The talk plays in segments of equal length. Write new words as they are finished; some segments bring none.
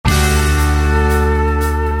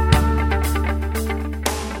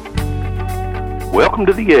Welcome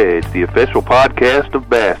to The Edge, the official podcast of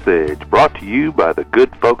Bass Edge, brought to you by the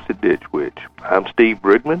good folks at Ditch Witch. I'm Steve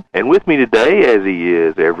Brigman, and with me today, as he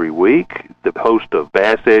is every week, the host of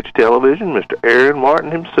Bass Edge Television, Mr. Aaron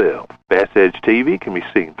Martin himself. Bass Edge TV can be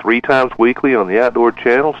seen 3 times weekly on the Outdoor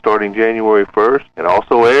Channel starting January 1st, and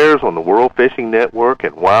also airs on the World Fishing Network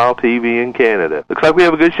and Wild TV in Canada. Looks like we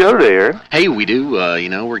have a good show today, Aaron. Hey, we do.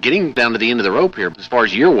 We're getting down to the end of the rope here. As far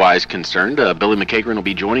as year-wise concerned, Billy McCaghren will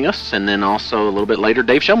be joining us, and then also a little bit later,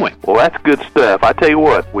 Dave Shumway. Well, that's good stuff. I tell you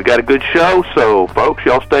what, we got a good show, so folks,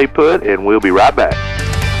 y'all stay put, and we'll be right back.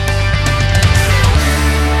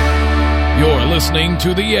 You're listening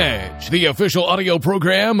to The Edge, the official audio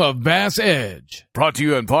program of Bass Edge. Brought to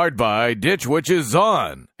you in part by Ditch Witch's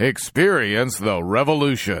On. Experience the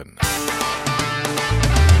revolution.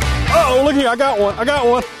 Oh, look here, I got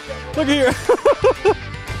one. Look here.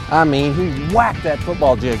 I mean, he whacked that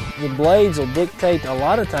football jig. The blades will dictate a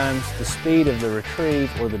lot of times the speed of the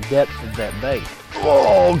retrieve or the depth of that bait.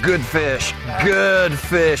 Oh, good fish. Good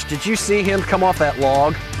fish. Did you see him come off that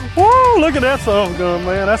log? Whoa, look at that son of a gun,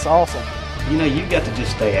 man. That's awesome. You know, you've got to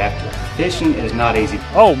just stay after it. Fishing is not easy.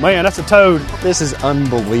 Oh, man, that's a toad. This is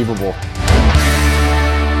unbelievable.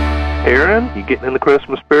 Aaron, you getting in the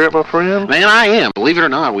Christmas spirit, my friend? Man, I am. Believe it or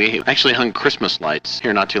not, we actually hung Christmas lights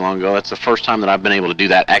here not too long ago. That's the first time that I've been able to do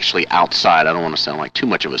that actually outside. I don't want to sound like too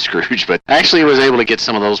much of a Scrooge, but I actually was able to get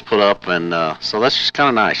some of those put up, and so that's just kind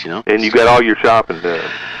of nice, you know? And you got all your shopping done.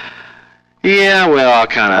 Yeah, well,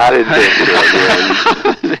 kind of. I didn't think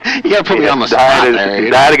so. You got to put me on the spot there.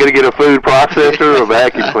 Died going to get a food processor or a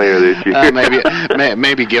vacuum cleaner this year.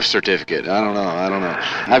 Maybe gift certificate. I don't know.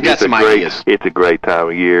 I've got some ideas. It's a great time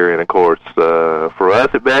of year, and of course, for us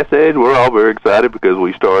at Bass Edge, we're all very excited because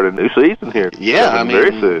we start a new season here. Yeah, I mean,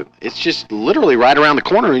 very soon. It's just literally right around the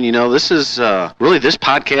corner, and this is really this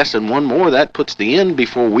podcast and one more that puts the end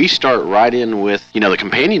before we start right in with the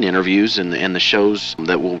companion interviews and the shows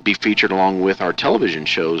that will be featured along with our television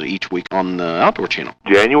shows each week on the Outdoor Channel.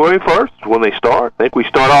 January 1st is when they start. I think we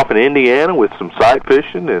start off in Indiana with some sight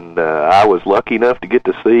fishing, and I was lucky enough to get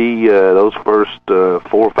to see those first 4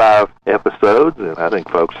 or 5 episodes, and I think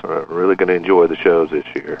folks are really going to enjoy the shows this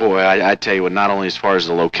year. Boy, I tell you what, not only as far as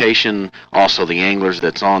the location, also the anglers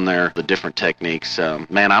that's on there, the different techniques.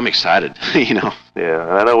 Man, I'm excited, Yeah,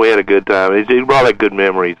 I know we had a good time. It brought back good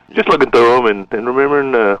memories. Just looking through them and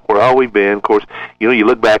remembering where all we've been. Of course, you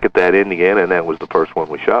look back at that Indiana, and that was the first one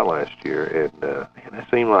we shot last year, and that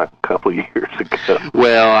seemed like a couple of years ago.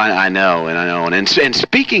 Well, I know. And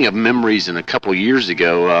speaking of memories and a couple of years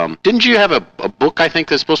ago, didn't you have a book, I think,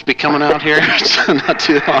 that's supposed to be coming out here not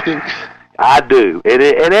too long? I do, and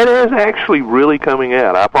it is actually really coming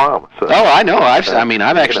out. I promise. Oh, I know. I've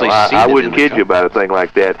actually seen it. I wouldn't kid you about a thing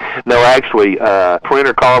like that. No, actually,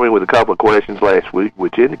 printer called me with a couple of questions last week,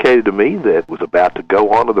 which indicated to me that it was about to go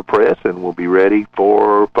onto the press and will be ready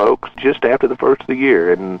for folks just after the first of the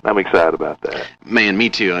year, and I'm excited about that. Man, me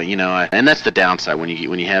too. And that's the downside when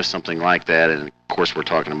you have something like that, and of course, we're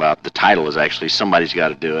talking about the title is actually Somebody's Got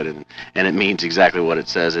to Do It, and it means exactly what it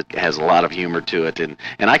says. It has a lot of humor to it, and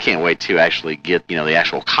I can't wait to actually get the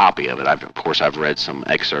actual copy of it. I've read some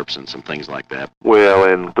excerpts and some things like that. Well,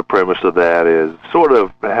 and the premise of that is sort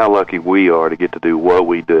of how lucky we are to get to do what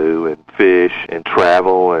we do and fish and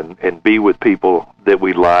travel and be with people that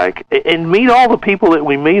we like and meet all the people that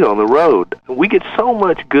we meet on the road. We get so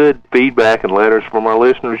much good feedback and letters from our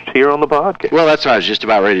listeners here on the podcast. Well, that's what I was just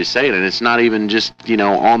about ready to say, and it's not even just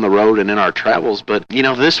on the road and in our travels, but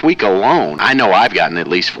this week alone, I know I've gotten at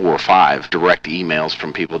least 4 or 5 direct emails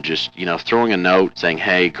from people just throwing a note saying,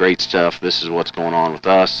 hey, great stuff, this is what's going on with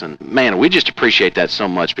us, and man, we just appreciate that so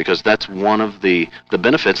much because that's one of the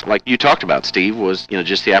benefits, like you talked about, Steve, was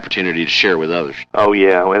just the opportunity to share with others. Oh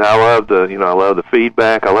yeah, and I love the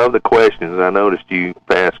feedback. I love the questions. I noticed you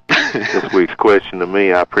passed this week's question to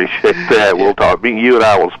me. I appreciate that. We'll talk. You and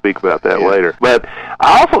I will speak about that later. But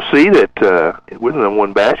I also see that we're the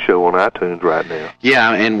 #1 bass show on iTunes right now.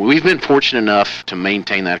 Yeah, and we've been fortunate enough to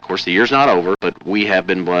maintain that. Of course, the year's not over, but we have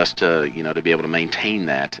been blessed to to be able to maintain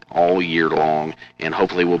that all year long, and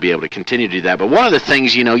hopefully we'll be able to continue to do that. But one of the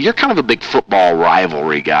things, you're kind of a big football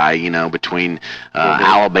rivalry guy, between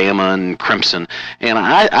Alabama and Crimson, and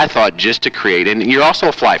I thought just to create, and you're also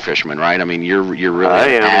a fly fisherman, right? I mean, you're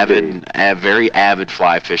really very avid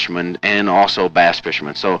fly fisherman and also bass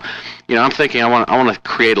fisherman. So, I'm thinking I want to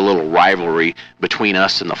create a little rivalry between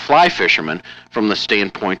us and the fly fishermen from the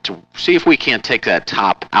standpoint to see if we can't take that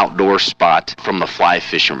top outdoor spot from the fly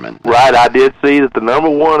fishermen. Right, I did see that the number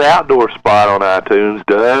one outdoor spot on iTunes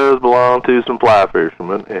does belong to some fly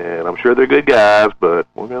fishermen, and I'm sure they're good guys, but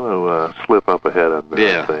we're going to slip up ahead of them,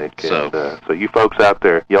 I think. So you folks out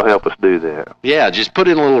there, y'all help us do that. Yeah, just put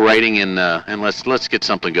in a little rating and let's get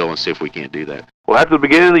something going and see if we can't do that. Well, after the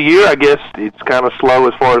beginning of the year, I guess it's kind of slow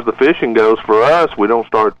as far as the fishing goes for us. We don't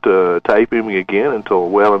start taping again until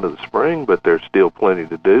well into the spring, but there's still plenty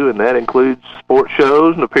to do, and that includes sports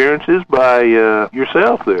shows and appearances by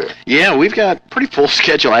yourself there. Yeah, we've got a pretty full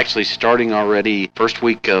schedule actually starting already first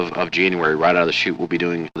week of January. Right out of the chute, we'll be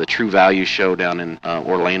doing the True Value Show down in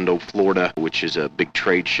Orlando, Florida, which is a big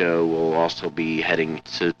trade show. We'll also be heading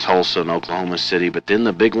to Tulsa and Oklahoma City, but then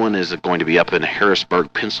the big one is going to be up in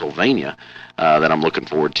Harrisburg, Pennsylvania. That I'm looking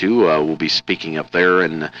forward to. We'll be speaking up there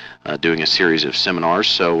and doing a series of seminars.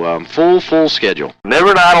 So full schedule.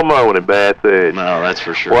 Never an idle moment at Bass Edge. No, that's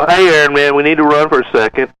for sure. Well, hey, Aaron, man, we need to run for a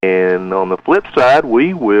second. And on the flip side,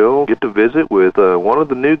 we will get to visit with one of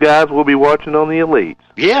the new guys we'll be watching on the Elites.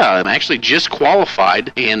 Yeah, I'm actually just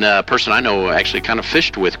qualified, and a person I know actually kind of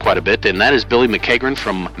fished with quite a bit, and that is Billy McCaghren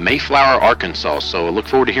from Mayflower, Arkansas. So I look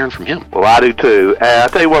forward to hearing from him. Well, I do too. I'll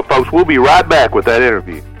tell you what, folks, we'll be right back with that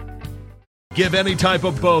interview. Give any type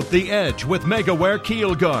of boat the edge with Megaware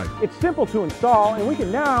Keelguard. It's simple to install, and we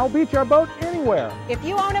can now beach our boat anywhere. If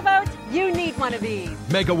you own a boat, you need one of these.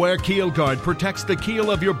 Megaware Keelguard protects the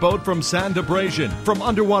keel of your boat from sand abrasion, from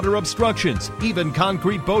underwater obstructions, even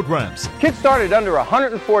concrete boat ramps. Kit started under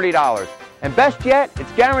 $140. And best yet,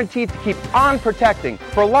 it's guaranteed to keep on protecting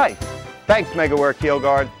for life. Thanks, Megaware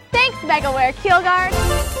Keelguard. Thanks, Megaware Keelguard.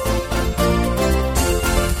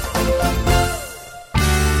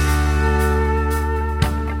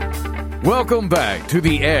 Welcome back to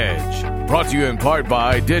The Edge, brought to you in part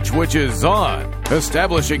by Ditch Witches On,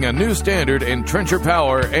 establishing a new standard in trencher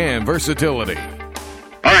power and versatility.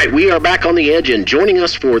 All right, we are back on The Edge, and joining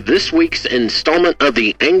us for this week's installment of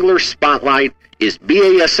the Angler Spotlight is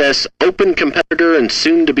BASS Open competitor and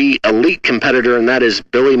soon-to-be Elite competitor, and that is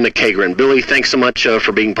Billy McCaghren. Billy, thanks so much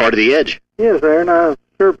for being part of The Edge. Yes, Aaron, I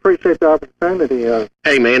sure appreciate the opportunity.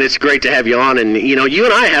 Hey, man, it's great to have you on, and, you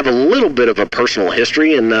and I have a little bit of a personal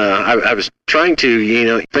history, and I was trying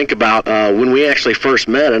to, think about when we actually first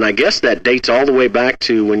met, and I guess that dates all the way back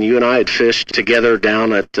to when you and I had fished together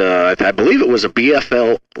down at, I believe it was a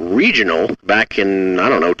BFL regional back in,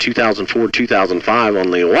 2004, 2005 on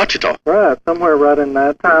the Ouachita. Right, somewhere right in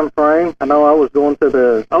that time frame. I know I was going to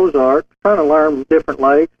the Ozarks, trying to learn different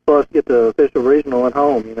lakes, plus get the official regional at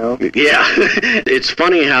home, Yeah, it's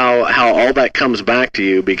funny how all that comes back to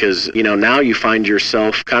you because, now you find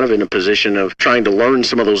yourself kind of in a position of trying to learn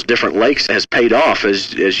some of those different lakes has paid off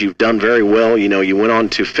as you've done very well. You went on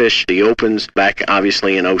to fish the Opens back,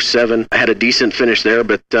 obviously, in 07. I had a decent finish there,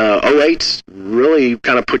 but 08's really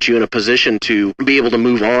kind of put you in a position to be able to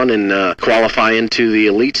move on and qualify into the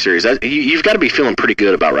Elite Series. You've got to be feeling pretty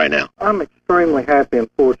good about right now. I'm extremely happy and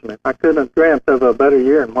fortunate. I couldn't have dreamt of a better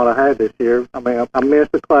year than what I had this year. I mean, I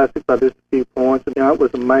missed the Classic by just a few points, and it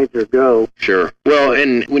was a major go. Sure. Well,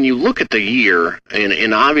 and when you look at the year,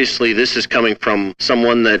 and obviously this is coming from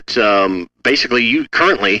someone that basically you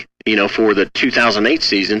currently, for the 2008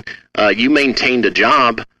 season, you maintained a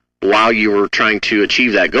job while you were trying to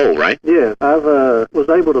achieve that goal, right? Yeah, I was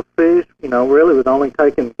able to fish, really with only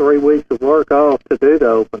taking 3 weeks of work off to do the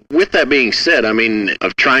Open. With that being said,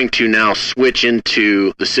 of trying to now switch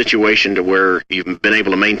into the situation to where you've been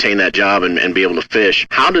able to maintain that job and be able to fish,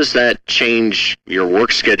 how does that change your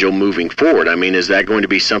work schedule moving forward? Is that going to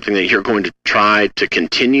be something that you're going to try to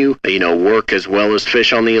continue, work as well as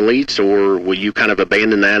fish on the Elites, or will you kind of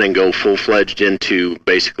abandon that and go full-fledged into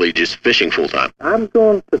basically just fishing full-time? I'm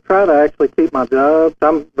going to try to actually keep my job.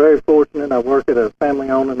 I'm very fortunate. I work at a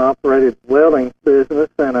family-owned and operated welding business,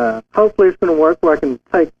 and hopefully it's going to work where I can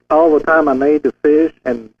take all the time I need to fish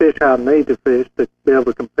and fish how I need to fish to be able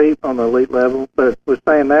to compete on the elite level. But with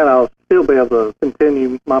saying that, I'll still be able to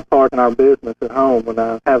continue my part in our business at home when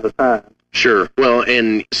I have the time. Sure. Well,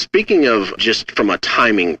 and speaking of just from a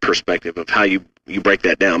timing perspective of how you break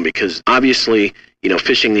that down, because obviously,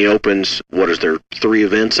 fishing the Opens, what is there, 3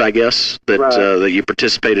 events, I guess, that right. That you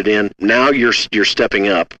participated in. Now you're stepping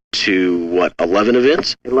up to, 11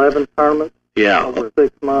 events? 11 tournaments. Yeah. Over a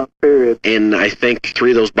 6-month period. And I think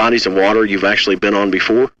 3 of those bodies of water you've actually been on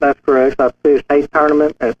before? That's correct. I fished a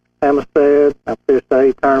tournament at Amistad. I fished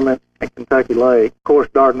a tournament at Kentucky Lake. Of course,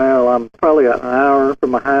 Dardanelle, I'm probably an hour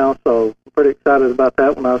from my house, so I'm pretty excited about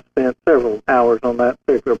that one. I've spent several hours on that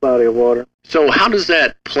particular body of water. So how does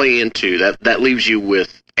that play into that? That leaves you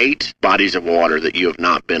with 8 bodies of water that you have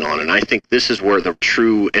not been on. And I think this is where the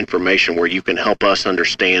true information, where you can help us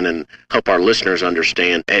understand and help our listeners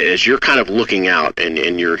understand, as you're kind of looking out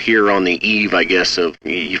and you're here on the eve, I guess, of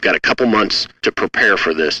you've got a couple months to prepare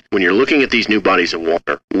for this. When you're looking at these new bodies of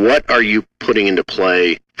water, what are you putting into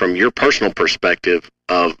play from your personal perspective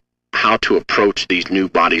of how to approach these new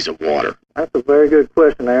bodies of water? That's a very good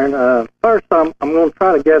question, Aaron. First, I'm going to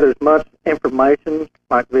try to gather as much information,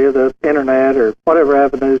 like via the internet or whatever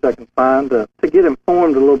avenues I can find, to get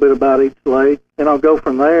informed a little bit about each lake. Then I'll go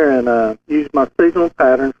from there and use my seasonal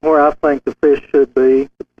patterns, where I think the fish should be,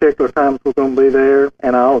 the particular times we're going to be there,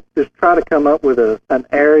 and I'll just try to come up with an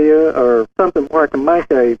area or something where I can make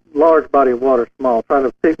a large body of water small. Try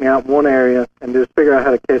to pick me out one area and just figure out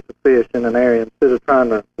how to catch a fish in an area instead of trying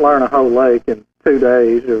to learn a whole lake in 2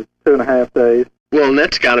 days or 2.5 days. Well, and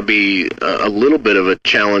that's got to be a little bit of a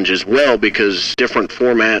challenge as well, because different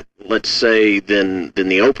format, let's say, than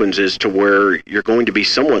the Opens is, to where you're going to be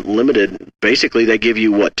somewhat limited. Basically, they give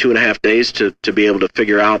you, 2.5 days to be able to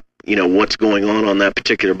figure out, what's going on that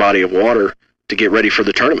particular body of water to get ready for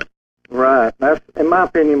the tournament. Right. That's, in my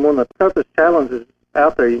opinion, one of the toughest challenges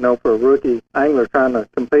out there, for a rookie angler trying to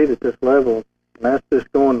compete at this level. And that's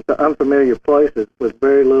just going to unfamiliar places with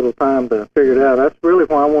very little time to figure it out. That's really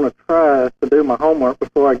why I want to try to do my homework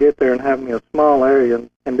before I get there and have me a small area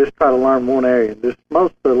and just try to learn one area. Just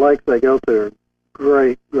most of the lakes they go to are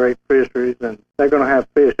great, great fisheries, and they're going to have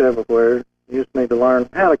fish everywhere. You just need to learn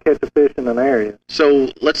how to catch a fish in an area.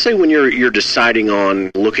 So let's say when you're deciding on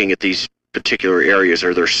looking at these particular areas,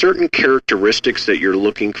 are there certain characteristics that you're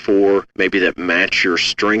looking for, maybe that match your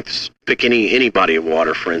strengths? Pick any body of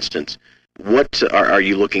water, for instance. What are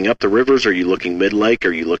you looking up the rivers? Are you looking mid-lake?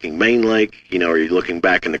 Are you looking main lake? Are you looking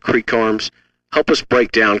back in the creek arms? Help us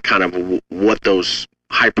break down kind of what those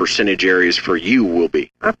high percentage areas for you will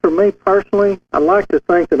be. For me personally, I like to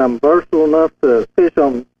think that I'm versatile enough to fish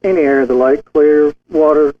on any area of the lake, clear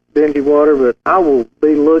water, dingy water, but I will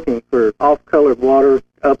be looking for off-colored water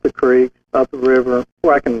up the creek, up the river,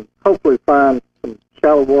 where I can hopefully find some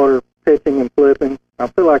shallow water pitching and flipping. I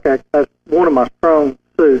feel like that's one of my strong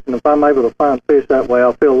suits, and if I'm able to find fish that way,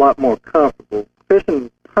 I'll feel a lot more comfortable.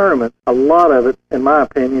 Fishing tournaments, a lot of it, in my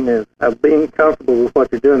opinion, is being comfortable with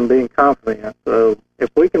what you're doing and being confident. So if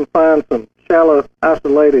we can find some shallow,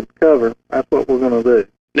 isolated cover, that's what we're going to do.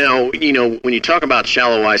 Now, when you talk about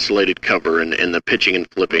shallow, isolated cover and the pitching and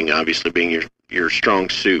flipping, obviously being your strong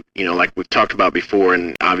suit, like we've talked about before,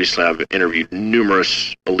 and obviously I've interviewed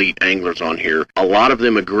numerous elite anglers on here, a lot of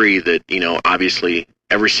them agree that, obviously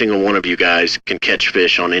every single one of you guys can catch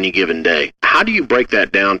fish on any given day. How do you break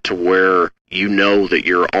that down to where you know that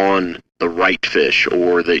you're on the right fish,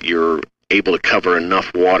 or that you're able to cover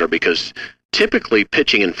enough water? Because typically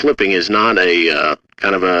pitching and flipping is not a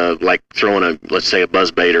kind of a, like throwing let's say a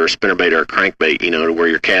buzzbait or a spinnerbait or a crankbait, to where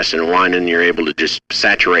you're casting and winding and you're able to just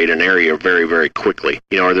saturate an area very, very quickly.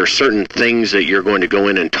 Are there certain things that you're going to go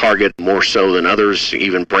in and target more so than others,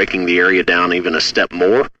 even breaking the area down even a step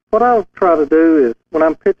more? What I'll try to do is, when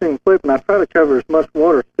I'm pitching and flipping, I try to cover as much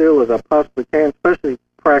water still as I possibly can, especially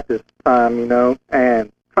practice time,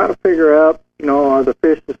 and try to figure out, are the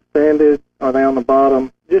fish suspended? Are they on the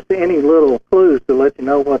bottom? Just any little clues to let you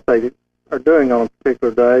know what they are doing on a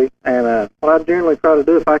particular day. And what I generally try to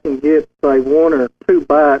do, if I can get, say, 1 or 2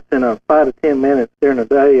 bites in a 5 to 10 minutes during a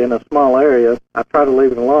day in a small area, I try to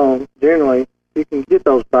leave it alone. Generally, you can get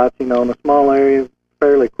those bites, in a small area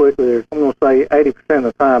fairly quickly. I'm going to say 80% of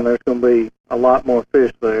the time there's going to be a lot more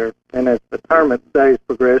fish there. And as the tournament days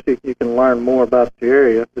progress, you can learn more about your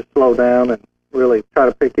area. Just slow down and really try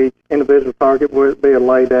to pick each individual target, whether it be a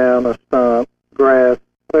lay down, a stump, grass,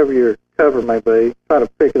 whatever your cover may be. Try to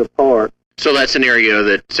pick it apart. So that's an area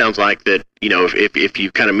that sounds like that, if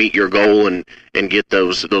you kind of meet your goal and get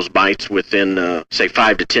those bites within, say,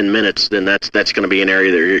 5 to 10 minutes, then that's going to be an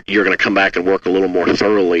area that you're going to come back and work a little more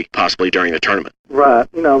thoroughly, possibly during the tournament.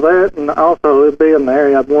 Right. That, and also it'd be an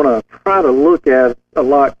area I'd want to try to look at a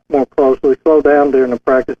lot more closely, slow down during the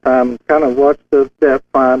practice time, and kind of watch the depth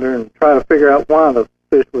finder and try to figure out why the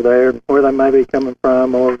fish were there and where they may be coming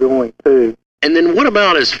from or going to. And then what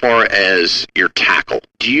about as far as your tackle?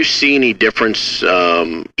 Do you see any difference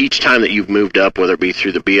each time that you've moved up, whether it be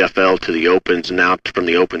through the BFL to the Opens and now from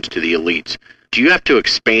the Opens to the Elites? Do you have to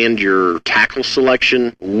expand your tackle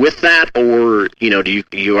selection with that, or do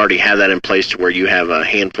you already have that in place to where you have a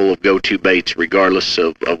handful of go-to baits regardless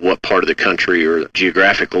of what part of the country or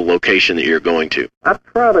geographical location that you're going to? I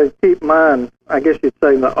try to keep mine, I guess you'd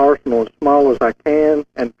say, the arsenal as small as I can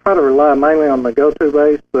and try to rely mainly on the go-to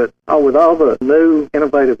baits. But with all the new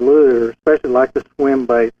innovative lures, especially like the swim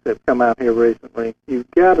baits that have come out here recently, you've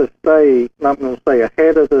got to stay, not going to say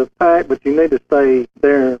ahead of the pack, but you need to stay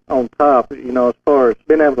there on top, as far as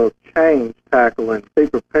being able to change tackle and be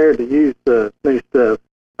prepared to use the new stuff.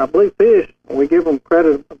 I believe fish, we give them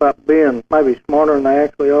credit about being maybe smarter than they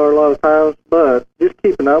actually are a lot of times, but just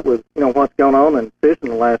keeping up with, what's going on in fishing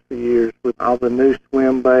the last few years with all the new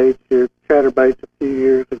swim baits, your chatterbaits a few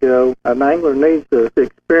years ago. An angler needs to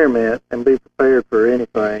experiment and be prepared for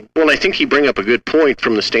anything. Well, I think you bring up a good point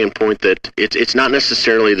from the standpoint that it's not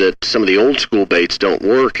necessarily that some of the old school baits don't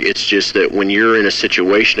work. It's just that when you're in a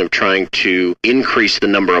situation of trying to increase the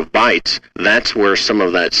number of bites, that's where some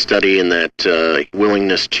of that study and that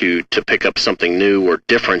willingness to pick up something new or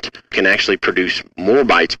different can actually produce more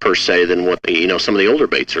bites per se than what some of the older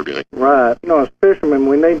baits are doing. Right. As fishermen,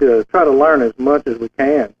 we need to try to learn as much as we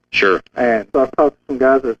can. Sure. And so I've talked to some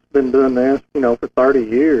guys that's been doing this, for 30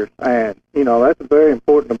 years. And, that's very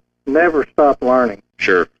important to never stop learning.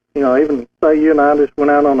 Sure. Even say you and I just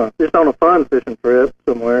went out on a fun fishing trip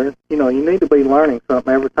somewhere, you need to be learning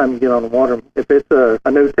something every time you get on the water. If it's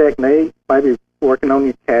a new technique, maybe working on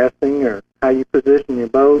your casting or how you position your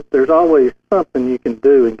boat, there's always something you can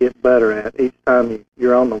do and get better at each time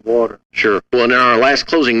you're on the water. Sure. Well, in our last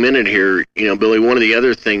closing minute here, Billy, one of the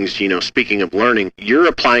other things, speaking of learning, you're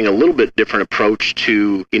applying a little bit different approach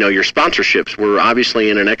to, your sponsorships. We're obviously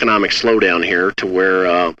in an economic slowdown here to where,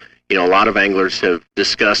 a lot of anglers have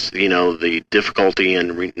discussed, the difficulty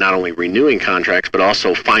in not only renewing contracts, but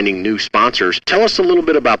also finding new sponsors. Tell us a little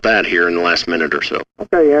bit about that here in the last minute or so.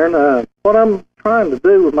 Okay, Aaron. What I'm trying to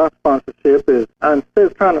do with my sponsorship is, instead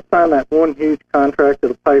of trying to sign that one huge contract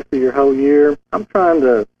that'll pay for your whole year, I'm trying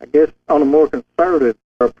to, I guess, on a more conservative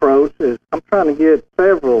approach, is I'm trying to get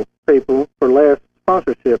several people for less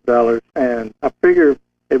sponsorship dollars. And I figure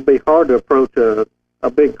it'd be hard to approach a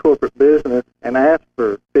big corporate business and ask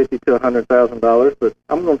for $50,000 to $100,000, but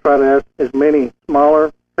I'm going to try to ask as many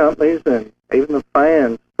smaller companies and even the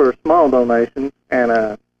fans for small donations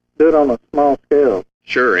and do it on a small scale.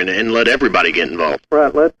 Sure, and let everybody get involved.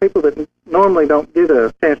 Right, let people that normally don't get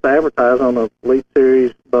a chance to advertise on a Elite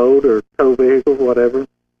Series boat or tow vehicle, whatever,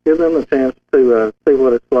 give them a chance to see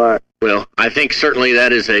what it's like. Well, I think certainly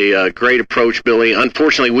that is a great approach, Billy.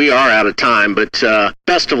 Unfortunately, we are out of time, but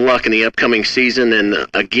best of luck in the upcoming season. And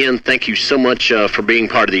again, thank you so much for being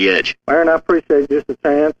part of The Edge. Aaron, I appreciate just a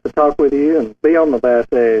chance to talk with you and be on the Bass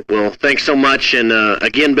Edge. Well, thanks so much. And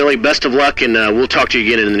again, Billy, best of luck, and we'll talk to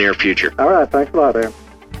you again in the near future. All right, thanks a lot, Aaron.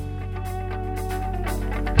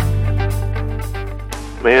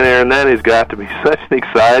 Man, Aaron, that has got to be such an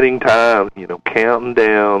exciting time, counting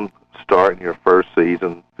down, starting your first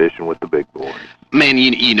season fishing with the big boys. Man,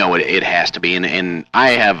 it has to be, and I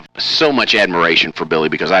have so much admiration for Billy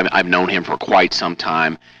because I've known him for quite some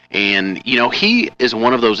time, and he is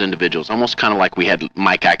one of those individuals, almost kind of like we had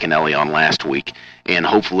Mike Iaconelli on last week, and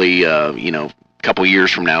hopefully, a couple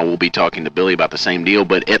years from now we'll be talking to Billy about the same deal,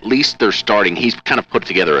 but at least they're starting. He's kind of put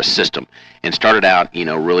together a system and started out,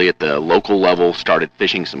 really at the local level, started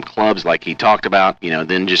fishing some clubs like he talked about,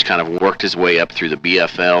 then just kind of worked his way up through the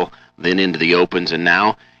BFL, then into the Opens, and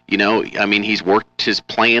now, he's worked his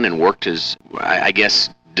plan and worked his, I guess,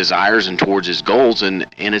 desires and towards his goals, and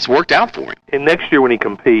it's worked out for him. And next year when he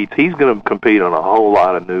competes, he's going to compete on a whole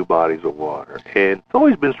lot of new bodies of water. And it's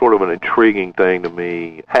always been sort of an intriguing thing to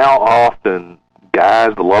me how often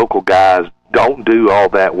the local guys, don't do all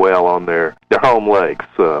that well on their home lakes.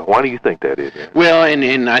 Why do you think that is? Well,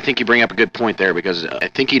 and I think you bring up a good point there, because I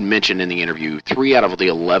think he'd mentioned in the interview 3 out of the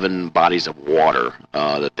 11 bodies of water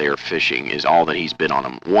that they're fishing is all that he's been on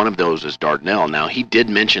them. One of those is Dardanelle. Now, he did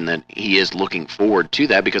mention that he is looking forward to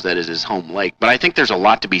that because that is his home lake. But I think there's a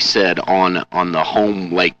lot to be said on the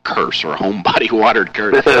home lake curse or home body water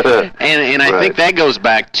curse. and I think that goes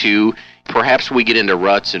back to perhaps we get into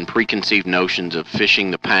ruts and preconceived notions of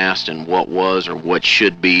fishing the past and what was or what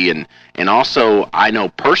should be. And also, I know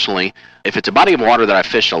personally, if it's a body of water that I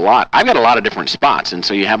fished a lot, I've got a lot of different spots. And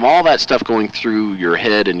so you have all that stuff going through your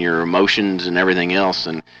head and your emotions and everything else.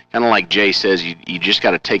 And kind of like Jay says, you just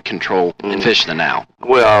got to take control and fish the now.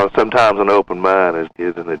 Well, sometimes an open mind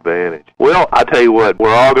is an advantage. Well, I tell you what,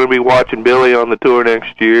 we're all going to be watching Billy on the tour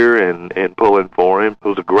next year and pulling for him. It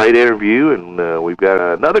was a great interview, and we've got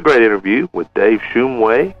another great interview with Dave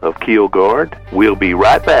Shumway of Keelguard. We'll be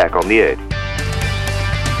right back on The Edge.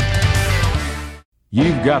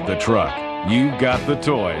 You've got the truck. You've got the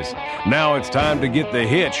toys. Now it's time to get the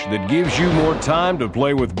hitch that gives you more time to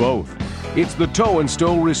play with both. It's the Tow and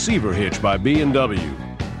Stow Receiver Hitch by B&W.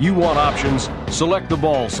 You want options? Select the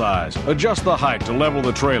ball size, adjust the height to level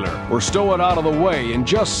the trailer, or stow it out of the way in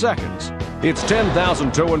just seconds. It's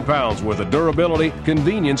 10,000 towing pounds worth of durability,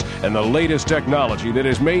 convenience, and the latest technology that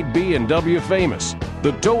has made B&W famous.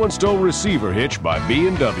 The Tow and Stow Receiver Hitch by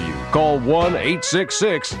B&W. Call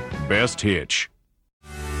 1-866-BEST-HITCH.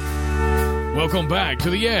 Welcome back to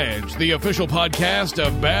The Edge, the official podcast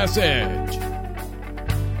of Bass Edge.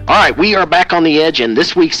 All right, we are back on the Edge, and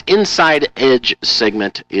this week's Inside Edge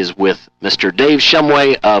segment is with Mr. Dave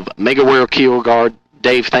Shumway of Megaware Keelguard.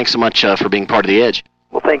 Dave, thanks so much for being part of the Edge.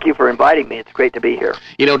 Well, thank you for inviting me. It's great to be here.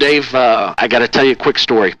 You know, Dave, I got to tell you a quick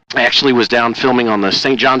story. I actually was down filming on the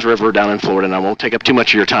St. Johns River down in Florida, and I won't take up too much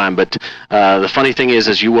of your time, but the funny thing is,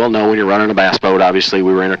 as you well know, when you're running a bass boat, obviously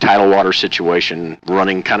we were in a tidal water situation,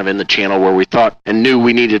 running kind of in the channel where we thought and knew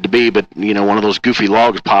we needed to be, but, you know, one of those goofy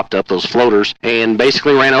logs popped up, those floaters, and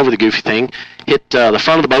basically ran over the goofy thing, hit the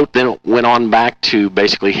front of the boat, then it went on back to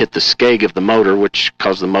basically hit the skeg of the motor, which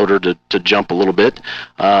caused the motor to jump a little bit.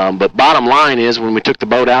 But bottom line is, when we took the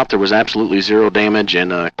boat out, there was absolutely zero damage,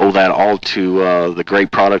 and owe that all to the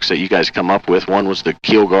great products that you guys come up with. One was the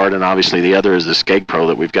Keelguard, and obviously the other is the Skeg Pro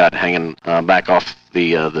that we've got hanging back off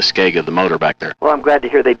the skeg of the motor back there. Well, I'm glad to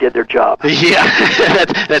hear they did their job. Yeah,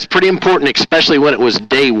 that's pretty important, especially when it was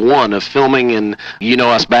day one of filming, and you know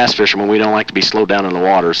us bass fishermen, we don't like to be slowed down in the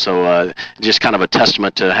water, so just kind of a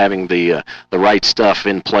testament to having the right stuff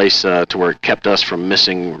in place to where it kept us from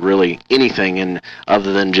missing really anything, and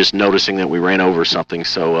other than just noticing that we ran over something,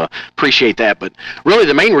 so appreciate that. But really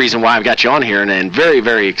the main reason why I've got you on here, and very,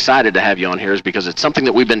 very excited to have you on here, is because it's something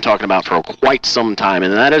that we've been talking about for quite some time,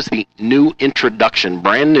 and that is the new introduction,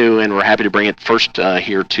 brand new, and we're happy to bring it first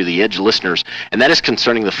here to the Edge listeners, and that is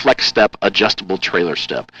concerning the Flex Step adjustable trailer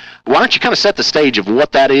step. Why don't you kind of set the stage of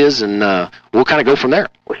what that is, and we'll kind of go from there.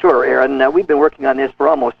 Well, sure, Aaron. We've been working on this for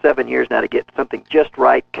almost 7 years now to get something just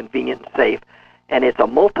right, convenient, and safe, and it's a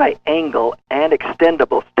multi-angle and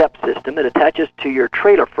extendable step system that attaches to your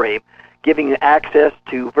trailer frame, giving you access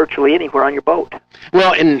to virtually anywhere on your boat.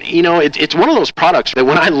 Well, and, you know, it's one of those products that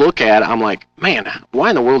when I look at, I'm like, man, why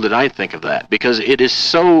in the world did I think of that? Because it is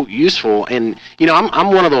so useful, and, you know,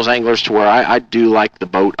 I'm one of those anglers to where I do like the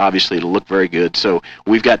boat, obviously, to look very good. So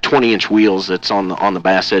we've got 20-inch wheels that's on the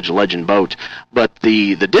Bass Edge Legend boat. But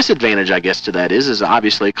the disadvantage, I guess, to that is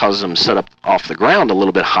obviously it causes them to set up off the ground a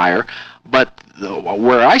little bit higher. But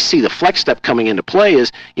where I see the Flex Step coming into play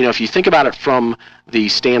is, you know, if you think about it from the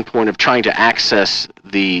standpoint of trying to access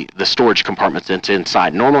the storage compartments that's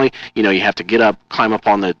inside. Normally, you know, you have to get up, climb up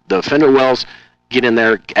on the fender wells, get in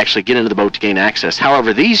there, actually get into the boat to gain access.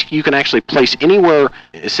 However, these you can actually place anywhere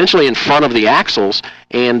essentially in front of the axles,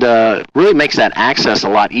 and really makes that access a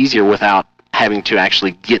lot easier without having to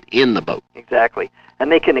actually get in the boat. Exactly.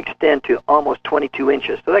 And they can extend to almost 22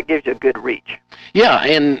 inches, so that gives you a good reach. Yeah,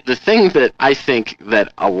 and the thing that I think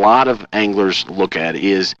that a lot of anglers look at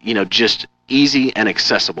is, you know, just easy and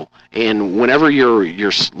accessible. And whenever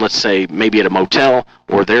you're let's say maybe at a motel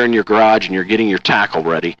or there in your garage and you're getting your tackle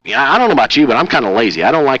ready, I don't know about you, but I'm kind of lazy.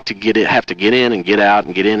 I don't like to have to get in and get out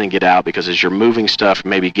and get in and get out, because as you're moving stuff,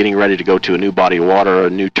 maybe getting ready to go to a new body of water or a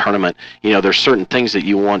new tournament, you know, there's certain things that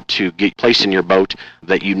you want to get placed in your boat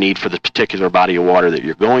that you need for the particular body of water that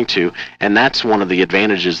you're going to, and that's one of the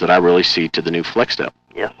advantages that I really see to the new Flex Step.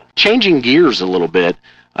 Yes. Changing gears a little bit,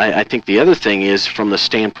 I think the other thing is from the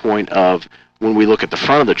standpoint of when we look at the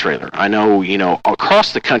front of the trailer. I know, you know,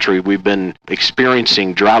 across the country we've been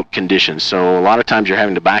experiencing drought conditions, so a lot of times you're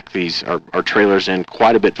having to back our trailers in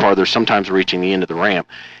quite a bit farther, sometimes reaching the end of the ramp.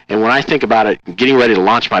 And when I think about it, getting ready to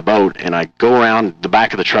launch my boat, and I go around the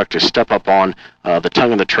back of the truck to step up on the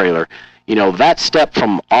tongue of the trailer, you know, that step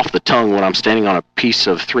from off the tongue when I'm standing on a piece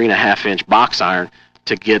of 3.5-inch box iron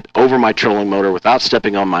to get over my trolling motor without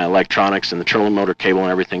stepping on my electronics and the trolling motor cable and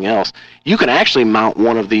everything else, you can actually mount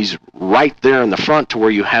one of these right there in the front to where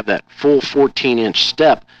you have that full 14-inch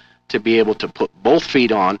step to be able to put both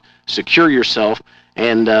feet on, secure yourself,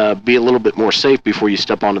 and be a little bit more safe before you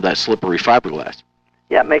step onto that slippery fiberglass.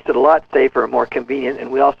 Yeah, it makes it a lot safer and more convenient,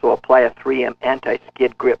 and we also apply a 3M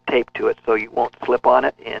anti-skid grip tape to it so you won't slip on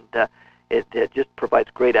it, and it just provides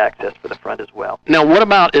great access for the front as well. Now, what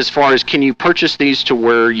about as far as, can you purchase these to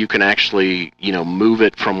where you can actually, you know, move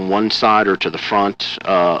it from one side or to the front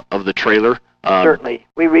of the trailer? Certainly.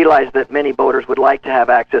 We realize that many boaters would like to have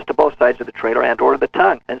access to both sides of the trailer and or the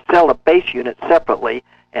tongue, and sell the base unit separately,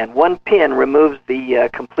 and one pin removes the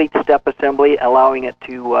complete step assembly, allowing it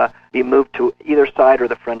to be moved to either side or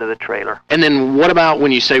the front of the trailer. And then what about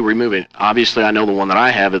when you say remove it? Obviously, I know the one that I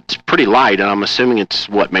have, it's pretty light, and I'm assuming it's,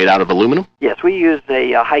 made out of aluminum? Yes, we use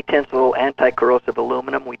a high-tensile anti-corrosive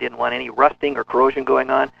aluminum. We didn't want any rusting or corrosion going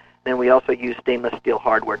on. Then we also use stainless steel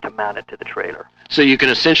hardware to mount it to the trailer. So you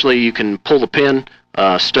can pull the pin,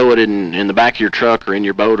 stow it in the back of your truck or in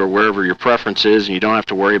your boat or wherever your preference is, and you don't have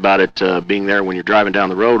to worry about it being there when you're driving down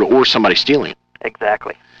the road or somebody stealing it.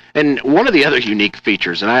 Exactly. And one of the other unique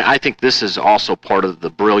features, and I think this is also part of the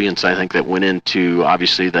brilliance, I think, that went into,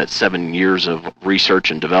 obviously, that 7 years of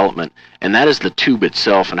research and development, and that is the tube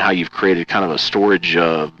itself and how you've created kind of a storage,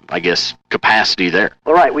 capacity there.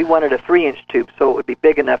 All right, we wanted a 3-inch tube, so it would be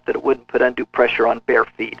big enough that it wouldn't put undue pressure on bare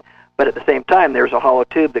feet. But at the same time, there's a hollow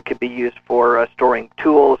tube that could be used for storing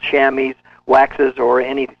tools, chamois, waxes, or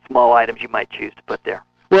any small items you might choose to put there.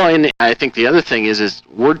 Well, and I think the other thing is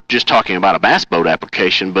we're just talking about a bass boat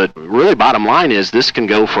application, but really bottom line is this can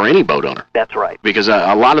go for any boat owner. That's right. Because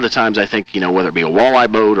a lot of the times I think, whether it be a walleye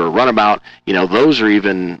boat or a runabout, those are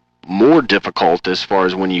even more difficult as far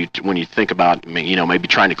as when you think about, maybe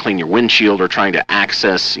trying to clean your windshield or trying to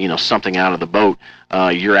access, something out of the boat.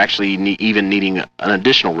 You're actually even needing an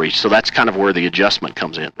additional reach. So that's kind of where the adjustment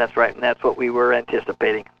comes in. That's right, and that's what we were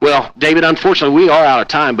anticipating. Well, David, unfortunately, we are out of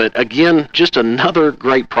time, but again, just another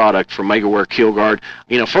great product from Megaware Keelguard.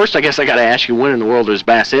 First, I guess I got to ask you, when in the world is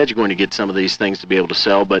Bass Edge going to get some of these things to be able to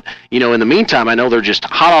sell? But, in the meantime, I know they're just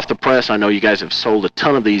hot off the press. I know you guys have sold a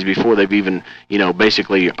ton of these before they've even,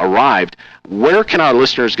 basically arrived. Where can our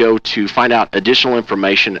listeners go to find out additional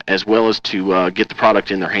information as well as to get the product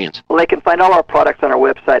in their hands? Well, they can find all our products on our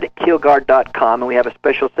website at keelguard.com, and we have a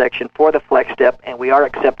special section for the Flex Step, and we are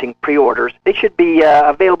accepting pre-orders. They should be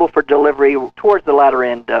available for delivery towards the latter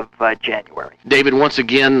end of January. David, once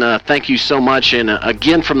again, thank you so much, and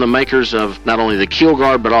again from the makers of not only the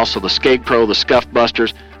Keelguard but also the Skeg Pro, the Scuff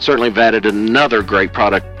Busters, certainly have added another great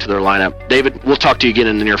product to their lineup. David, we'll talk to you again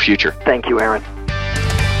in the near future. Thank you, Aaron.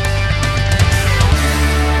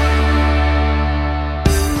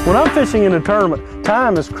 When I'm fishing in a tournament,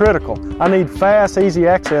 time is critical. I need fast, easy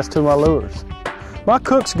access to my lures. My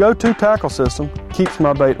Cook's go-to tackle system keeps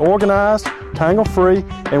my bait organized, tangle-free,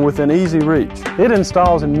 and within easy reach. It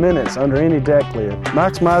installs in minutes under any deck lid,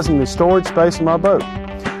 maximizing the storage space in my boat.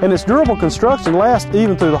 And its durable construction lasts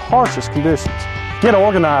even through the harshest conditions. Get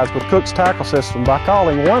organized with Cook's tackle system by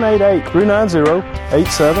calling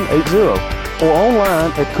 1-888-390-8780 or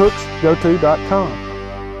online at cooksgoto.com.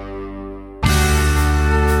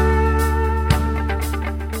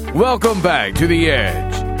 Welcome back to The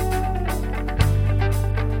Edge.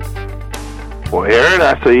 Well, Aaron,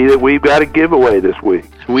 I see that we've got a giveaway this week.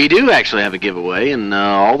 We do actually have a giveaway, and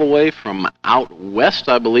all the way from out west,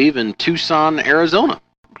 I believe, in Tucson, Arizona.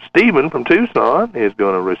 Stephen from Tucson is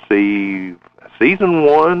going to receive a Season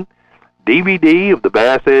 1 DVD of the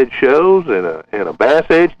Bass Edge shows and a Bass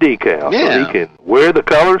Edge decal, so he can wear the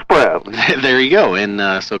colors proudly. There you go.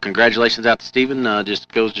 And so congratulations out to Stephen.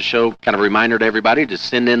 Just goes to show, kind of a reminder to everybody to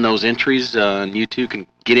send in those entries, and you too can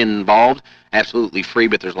get involved. Absolutely free,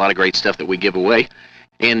 but there's a lot of great stuff that we give away.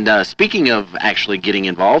 And speaking of actually getting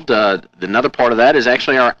involved, another part of that is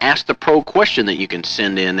actually our Ask the Pro question that you can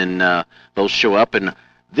send in, and those show up. And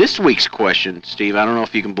this week's question, Steve, I don't know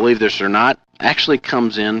if you can believe this or not, actually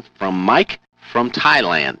comes in from Mike from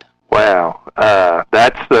Thailand. Wow,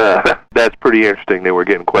 that's pretty interesting that we're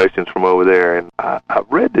getting questions from over there. And I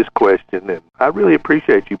read this question, and I really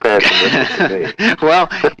appreciate you passing this to me. Well,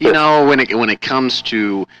 when it comes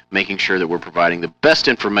to making sure that we're providing the best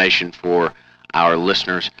information for our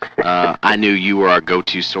listeners, I knew you were our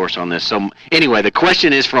go-to source on this. So anyway, the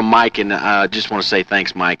question is from Mike, and I just want to say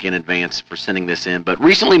thanks, Mike, in advance for sending this in. But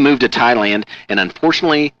recently moved to Thailand, and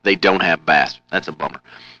unfortunately, they don't have bass. That's a bummer.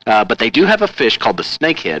 But they do have a fish called the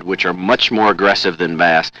snakehead, which are much more aggressive than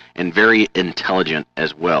bass and very intelligent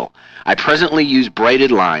as well. I presently use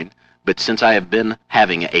braided line, but since I have been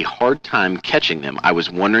having a hard time catching them, I was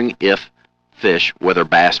wondering if fish, whether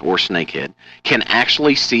bass or snakehead, can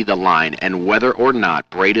actually see the line and whether or not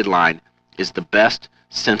braided line is the best,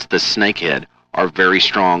 since the snakehead are very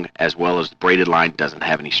strong as well as the braided line doesn't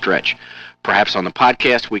have any stretch. Perhaps on the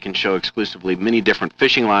podcast we can show exclusively many different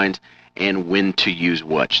fishing lines and when to use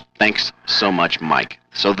what. Thanks so much, Mike.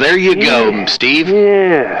 So there you go, Steve.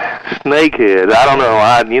 Yeah, snakehead. I don't know.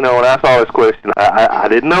 When I saw this question, I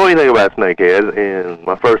didn't know anything about snakeheads, and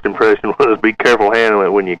my first impression was be careful handling it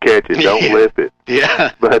when you catch it. Don't lip it.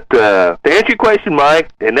 Yeah. But to answer your question,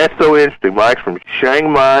 Mike, and that's so interesting, Mike's from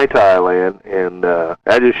Chiang Mai, Thailand, and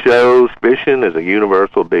that just shows fishing is a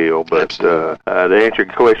universal deal. But to answer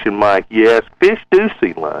your question, Mike, yes, fish do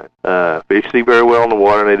see line. Fish see very well in the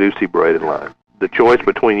water, and they do see braided line. The choice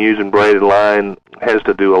between using braided line has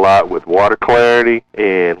to do a lot with water clarity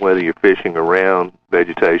and whether you're fishing around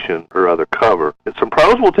vegetation or other cover. And some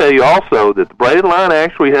pros will tell you also that the braided line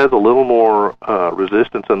actually has a little more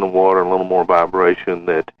resistance in the water and a little more vibration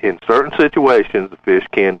that in certain situations the fish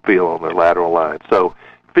can feel on their lateral line. So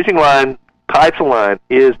fishing line, types of line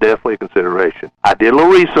is definitely a consideration. I did a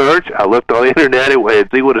little research. I looked on the internet and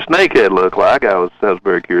see what a snakehead looked like. I was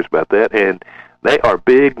very curious about that. And they are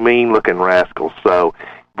big, mean-looking rascals. So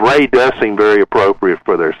braid does seem very appropriate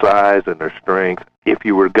for their size and their strength. If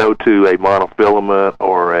you were to go to a monofilament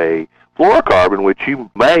or a fluorocarbon, which you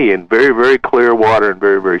may in very, very clear water and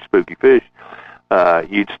very, very spooky fish,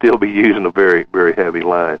 you'd still be using a very, very heavy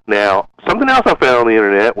line. Now, something else I found on the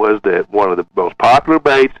internet was that one of the most popular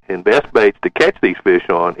baits and best baits to catch these fish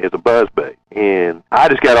on is a buzz bait. And I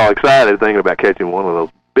just got all excited thinking about catching one of those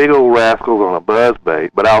big old rascals on a buzz bait.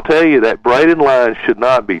 But I'll tell you that braided line should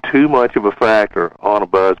not be too much of a factor on a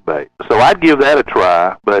buzz bait. So I'd give that a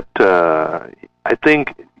try, but I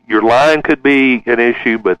think your line could be an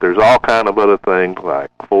issue, but there's all kind of other things like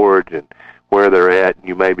forage and where they're at, and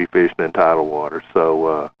you may be fishing in tidal water.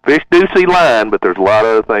 So fish do see line, but there's a lot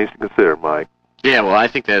of other things to consider, Mike. Yeah, well, I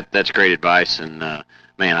think that's great advice, and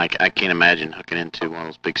man, I can't imagine hooking into one of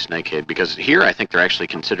those big snakehead, because here I think they're actually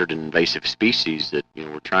considered an invasive species that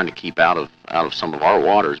we're trying to keep out of some of our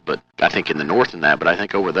waters. But I think in the north and that, but I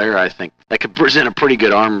think over there, I think that could present a pretty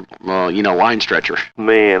good line stretcher.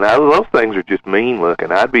 Man, those things are just mean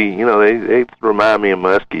looking. I'd be, they remind me of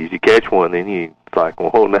muskies. You catch one, then it's like,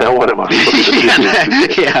 well, now what am I supposed to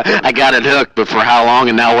do? Yeah, I got it hooked, but for how long,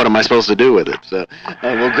 and now what am I supposed to do with it? So,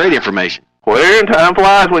 well, great information. Well, Aaron, time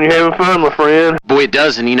flies when you're having fun, my friend. Boy, it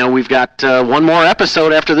does, and we've got one more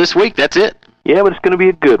episode after this week. That's it. Yeah, but it's going to be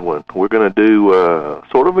a good one. We're going to do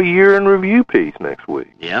sort of a year in review piece next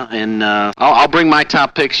week. Yeah, and I'll bring my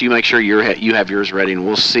top picks. You make sure you have yours ready, and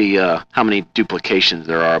we'll see how many duplications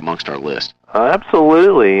there are amongst our list.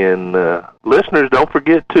 Absolutely, and listeners, don't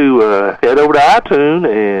forget to head over to iTunes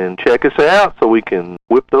and check us out so we can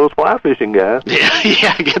whip those fly fishing guys.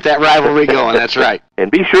 Yeah, get that rivalry going, that's right.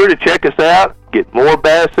 And be sure to check us out, get more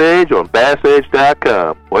Bass Edge on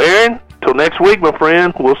BassEdge.com. Well, Aaron, till next week, my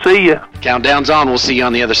friend, we'll see you. Countdown's on, we'll see you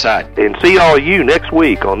on the other side. And see all of you next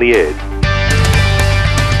week on The Edge.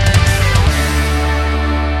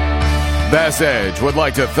 Bass Edge would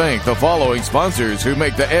like to thank the following sponsors who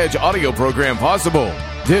make the Edge audio program possible: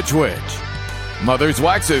 Ditch Witch, Mother's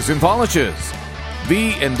Waxes and Polishes,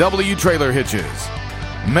 B&W Trailer Hitches,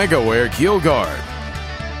 Megaware Keelguard,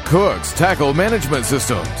 Cook's Tackle Management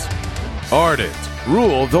Systems, Ardent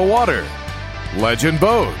Rule the Water, Legend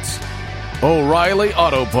Boats, O'Reilly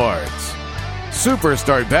Auto Parts,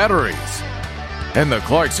 Superstart Batteries, and the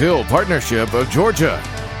Clarks Hill Partnership of Georgia.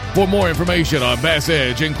 For more information on Bass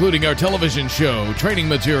Edge, including our television show, training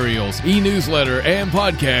materials, e-newsletter, and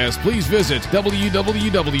podcast, please visit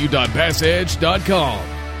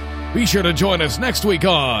www.bassedge.com. Be sure to join us next week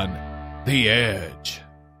on The Edge.